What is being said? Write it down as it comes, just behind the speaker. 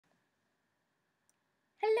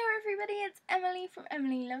Hello everybody, it's Emily from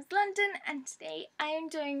Emily Loves London, and today I am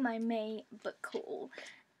doing my May book haul.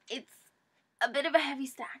 It's a bit of a heavy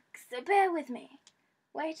stack, so bear with me.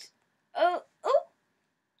 Wait, oh,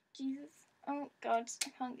 Jesus, oh God, I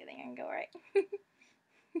can't get the angle right.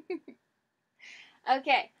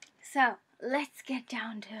 Okay, so let's get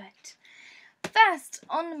down to it. First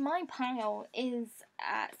on my pile is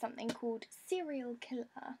something called Serial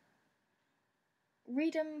Killer.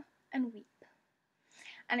 Read 'em and weep.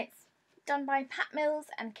 And it's done by Pat Mills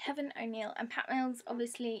and Kevin O'Neill. And Pat Mills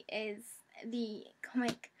obviously is the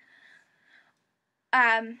comic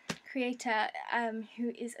creator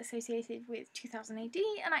who is associated with 2000 AD.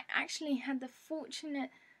 And I actually had the it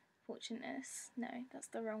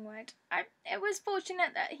was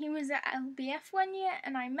fortunate that he was at LBF one year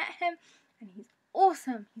and I met him, and he's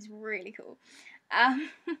awesome. He's really cool.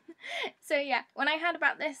 So yeah, when I heard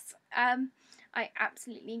about this, I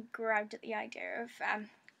absolutely grabbed at the idea of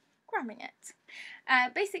grabbing it.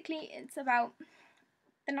 Basically, it's about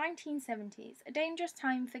the 1970s, a dangerous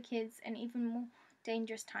time for kids and even more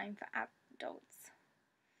dangerous time for adults.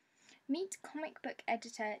 Meet comic book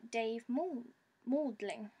editor Dave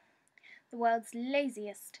Maudling, the world's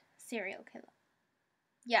laziest serial killer.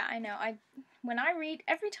 Yeah, I know.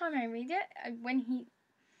 Every time I read it,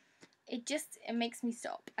 it makes me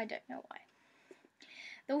stop. I don't know why.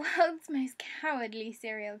 The world's most cowardly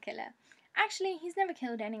serial killer. Actually, he's never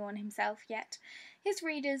killed anyone himself yet. His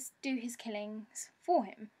readers do his killings for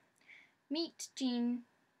him. Meet Jean,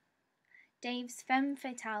 Dave's femme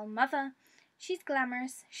fatale mother. She's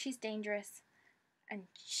glamorous, she's dangerous, and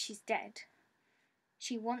she's dead.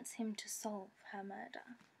 She wants him to solve her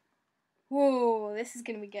murder. Whoa, this is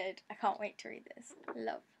going to be good. I can't wait to read this.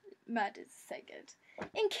 Love murders, so good.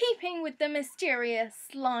 In keeping with the mysterious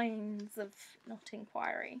lines of not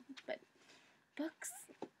inquiry, but books.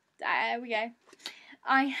 There we go.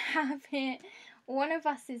 I have here One of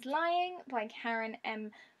Us is Lying by Karen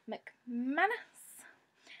M. McManus.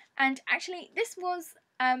 And actually, this was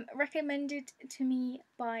recommended to me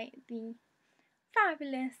by the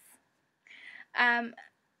fabulous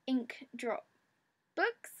Ink Drop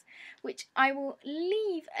Books, which I will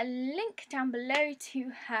leave a link down below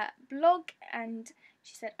to her blog, and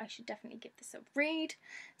she said I should definitely give this a read.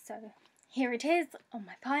 So here it is on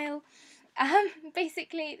my pile.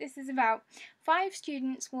 Basically, this is about 5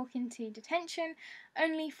 students walk into detention,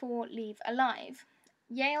 only 4 leave alive.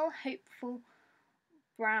 Yale hopeful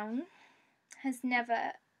Brown has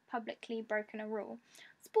never publicly broken a rule.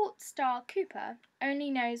 Sports star Cooper only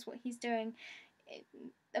knows what he's doing in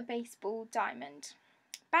a baseball diamond.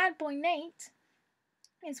 Bad boy Nate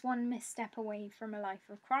is one misstep away from a life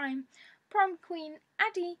of crime. Prom queen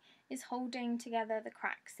Addie is holding together the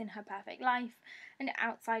cracks in her perfect life, and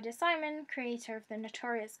outsider Simon, creator of the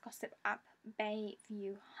notorious gossip app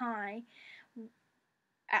Bayview High,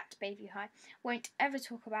 won't ever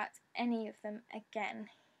talk about any of them again.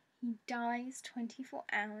 He dies 24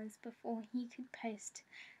 hours before he could post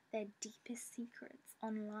their deepest secrets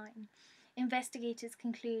online. Investigators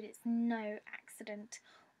conclude it's no accident.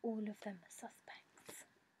 All of them are suspects.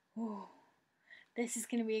 Whoa. This is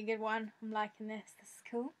going to be a good one. I'm liking this. This is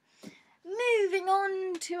cool. Moving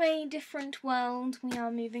on to a different world. We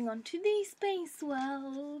are moving on to the space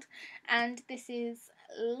world. And this is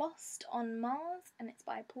Lost on Mars. And it's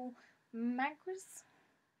by Paul Magrs.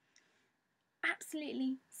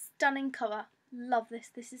 Absolutely stunning cover. Love this.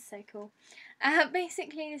 This is so cool.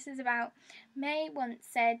 Basically, this is about May once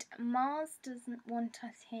said, Mars doesn't want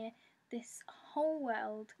us here. This whole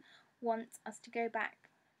world wants us to go back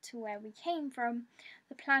to where we came from.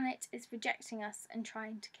 The planet is rejecting us and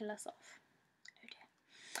trying to kill us off. Oh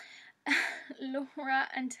dear. Laura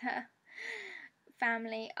and her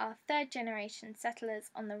family are 3rd generation settlers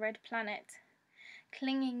on the Red Planet,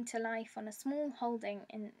 clinging to life on a small holding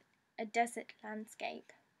in a desert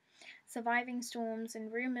landscape, surviving storms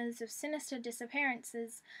and rumours of sinister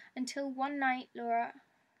disappearances until one night Laura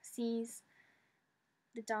sees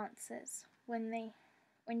the dancers. When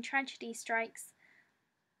tragedy strikes,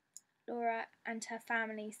 Laura and her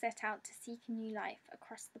family set out to seek a new life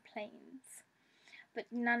across the plains,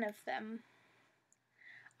 but none of them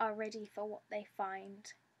are ready for what they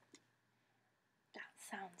find. That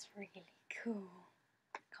sounds really cool.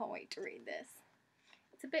 Can't wait to read this.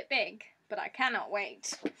 It's a bit big, but I cannot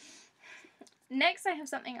wait. Next, I have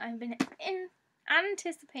something I've been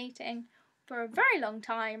anticipating for a very long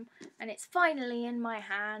time, and it's finally in my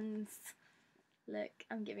hands. Look,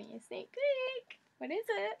 I'm giving you a sneak peek. What is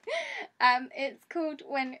it? It's called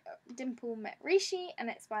When Dimple Met Rishi, and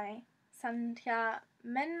it's by Sandhya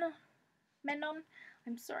Menon.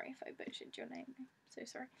 I'm sorry if I butchered your name. So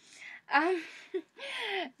sorry. Um,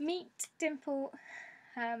 meet Dimple.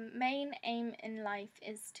 Her main aim in life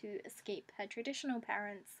is to escape her traditional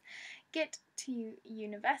parents, get to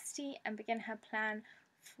university, and begin her plan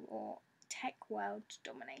for tech world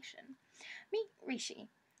domination. Meet Rishi.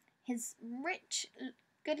 He's rich,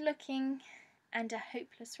 good-looking, and a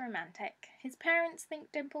hopeless romantic. His parents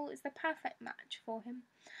think Dimple is the perfect match for him,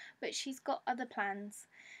 but she's got other plans.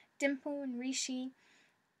 Dimple and Rishi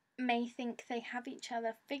may think they have each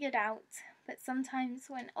other figured out, but sometimes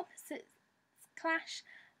when opposites clash,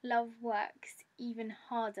 love works even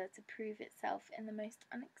harder to prove itself in the most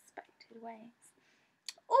unexpected ways.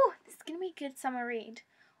 Oh, this is going to be a good summer read.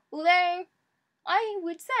 Although, I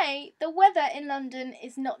would say the weather in London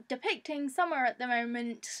is not depicting summer at the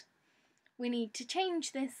moment. We need to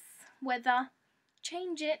change this weather.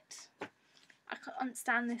 Change it. I can't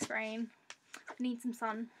stand this rain. I need some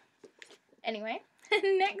sun. Anyway,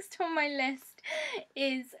 next on my list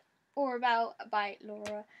is Aurabel by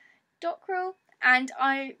Laura Dockrill. And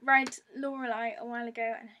I read Lorelei a while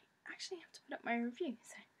ago, and I actually have to put up my review,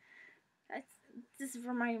 so this is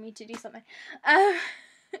reminding me to do something.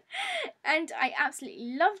 And I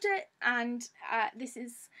absolutely loved it, and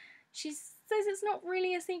she says it's not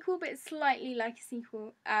really a sequel, but it's slightly like a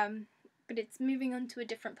sequel, but it's moving on to a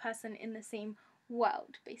different person in the same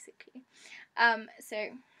world, basically.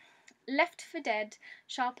 So, left for dead,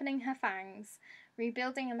 sharpening her fangs,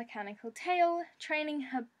 rebuilding a mechanical tail, training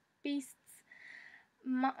her beasts,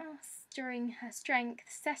 mastering her strength,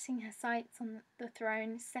 setting her sights on the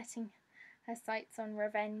throne, setting her sights on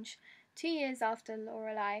revenge. 2 years after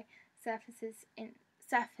Lorelei surfaced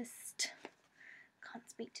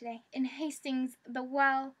in Hastings, the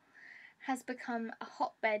well has become a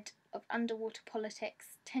hotbed of underwater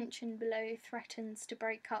politics. Tension below threatens to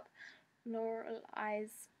break up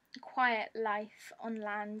Lorelei's quiet life on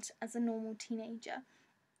land as a normal teenager,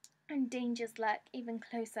 and dangers lurk even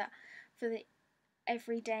closer for the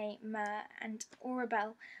everyday Mer and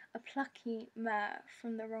Aurabel, a plucky Mer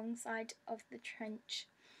from the wrong side of the trench.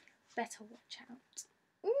 Better watch out.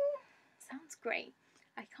 Ooh, sounds great.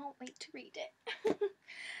 I can't wait to read it.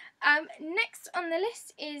 Next on the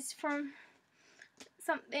list is from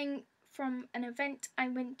something from an event I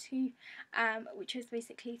went to, which was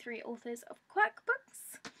basically 3 authors of Quirk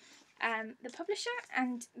books, the publisher,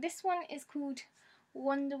 and this one is called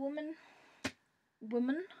Wonder Woman.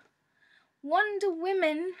 Wonder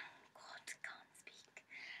Women. God, can't speak.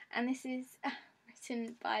 And this is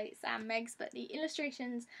written by Sam Meggs, but the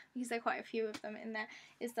illustrations, because there are quite a few of them in there,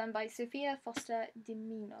 is done by Sophia Foster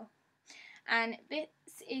Dimino. And this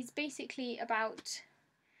is basically about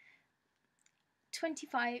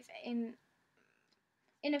 25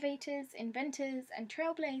 innovators, inventors, and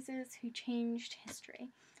trailblazers who changed history,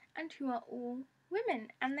 and who are all women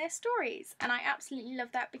and their stories. And I absolutely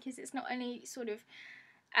love that, because it's not only sort of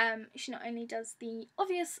she not only does the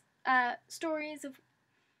obvious stories of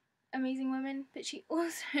amazing women, but she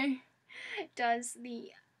also does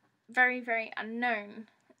the very, very unknown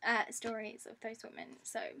stories of those women.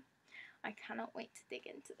 So I cannot wait to dig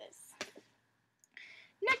into this.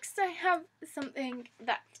 Next, I have something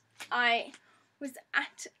that I was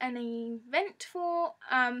at an event for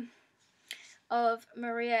of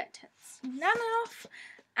Maria Turtschaninoff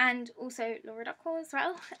and also Laura Dockrill as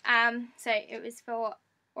well. So it was for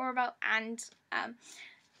Aurabel and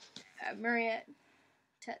Maria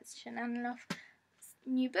Turtschaninoff's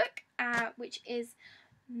new book, which is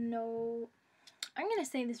I'm going to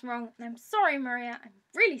say this wrong, and I'm sorry, Maria. I'm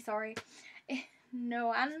really sorry.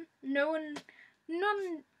 Naondel.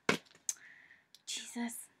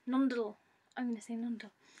 I'm going to say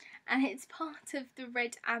Naondel. And it's part of the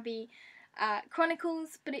Red Abbey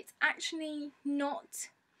Chronicles, but it's actually not,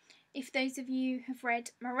 if those of you have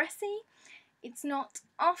read Moresi, it's not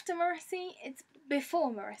after Moresi, it's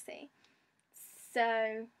before Moresi.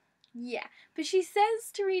 So, yeah. But she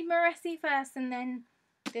says to read Moresi first and then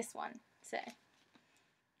this one. So,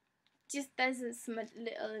 just there's some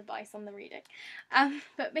little advice on the reading.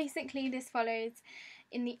 But basically this follows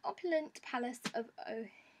in the opulent palace of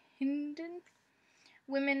Ohinden.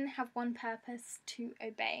 Women have one purpose: to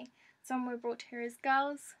obey. Some were brought here as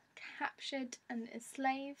girls, captured and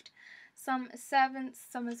enslaved. Some as servants,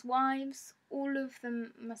 some as wives. All of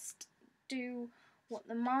them must do what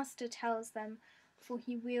the master tells them, for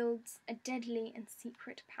he wields a deadly and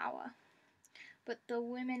secret power. But the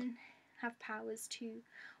women have powers too.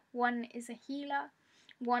 One is a healer,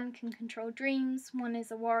 one can control dreams, one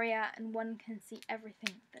is a warrior, and one can see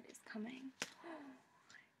everything that is coming.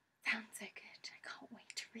 Sounds so good. I can't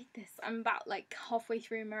wait to read this. I'm about like halfway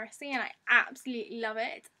through Moresi and I absolutely love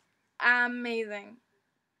it. It's amazing.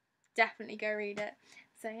 definitely go read it.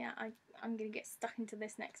 So yeah, I'm going to get stuck into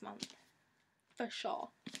this next month. For sure.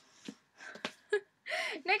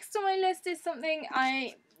 Next on my list is something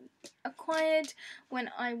I acquired when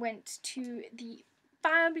I went to the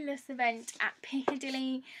fabulous event at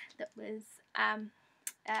Piccadilly that was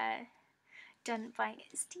done by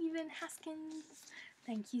Stephen Haskins.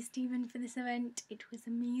 Thank you, Stephen, for this event. It was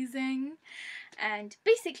amazing. And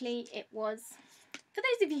basically it was, for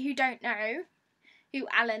those of you who don't know who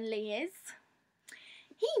Alan Lee is,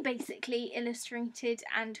 he basically illustrated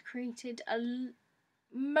and created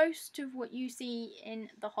most of what you see in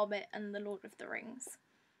The Hobbit and The Lord of the Rings.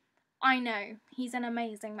 I know, he's an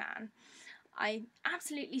amazing man. I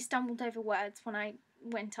absolutely stumbled over words when I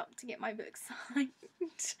went up to get my book signed.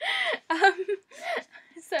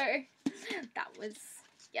 So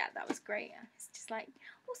that was great. It's just like,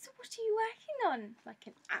 oh, so what are you working on? Like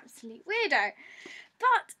an absolute weirdo.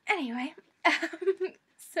 But anyway,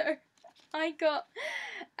 so I got,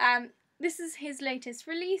 this is his latest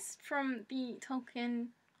release from the Tolkien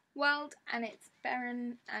world, and it's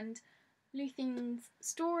Beren and Luthien's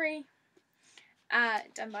story,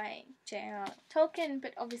 done by J.R.R. Tolkien,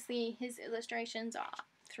 but obviously his illustrations are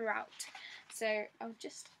throughout. So I'll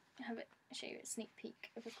just show you a sneak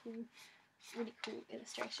peek of a really cool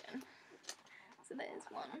illustration. So there's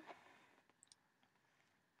one.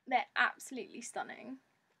 They're absolutely stunning.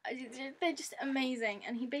 They're just amazing,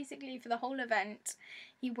 and he basically, for the whole event,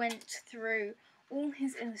 he went through all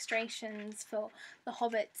his illustrations for The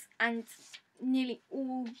Hobbit and nearly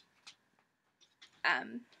all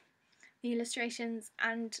the illustrations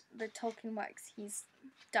and the Tolkien works he's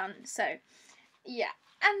done. So yeah,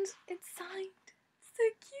 and it's signed. So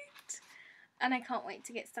cute, and I can't wait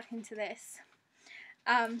to get stuck into this.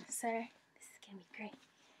 So this is gonna be great.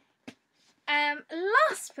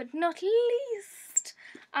 Last but not least,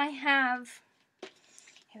 I have,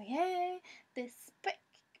 here we go, this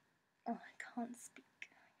oh, I can't speak.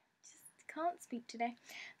 Just can't speak today.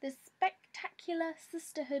 The Spectacular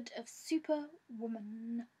Sisterhood of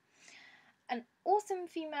Superwomen. An awesome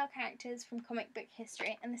female characters from comic book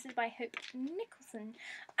history, and this is by Hope Nicholson.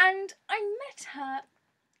 And I met her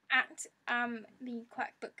at the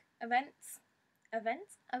Quack Book event,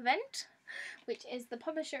 which is the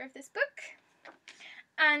publisher of this book,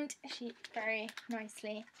 and she very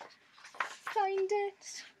nicely signed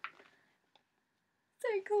it.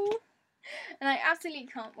 So cool. And I absolutely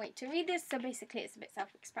can't wait to read this. So basically it's a bit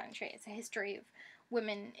self-explanatory. It's a history of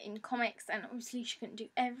women in comics, and obviously she couldn't do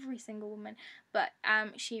every single woman, but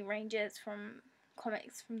she ranges from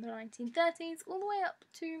comics from the 1930s all the way up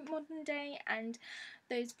to modern day, and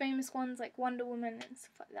those famous ones like Wonder Woman and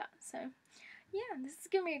stuff like that. So yeah, this is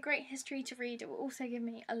going to be a great history to read. It will also give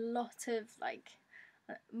me a lot of like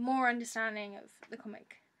more understanding of the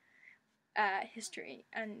comic history,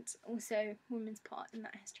 and also women's part in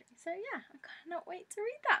that history. So yeah, I cannot wait to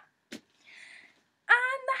read that.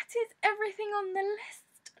 And that is everything on the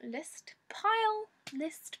list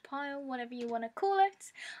pile, whatever you want to call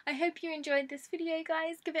it. I hope you enjoyed this video,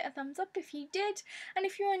 guys. Give it a thumbs up if you did, and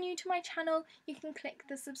if you are new to my channel, you can click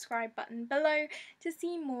the subscribe button below to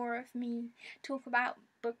see more of me talk about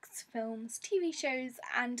books, films, TV shows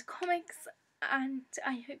and comics. And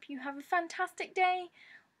I hope you have a fantastic day,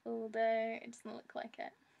 although it doesn't look like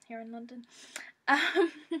it here in London.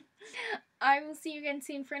 I will see you again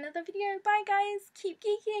soon for another video. Bye guys, keep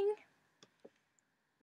geeking!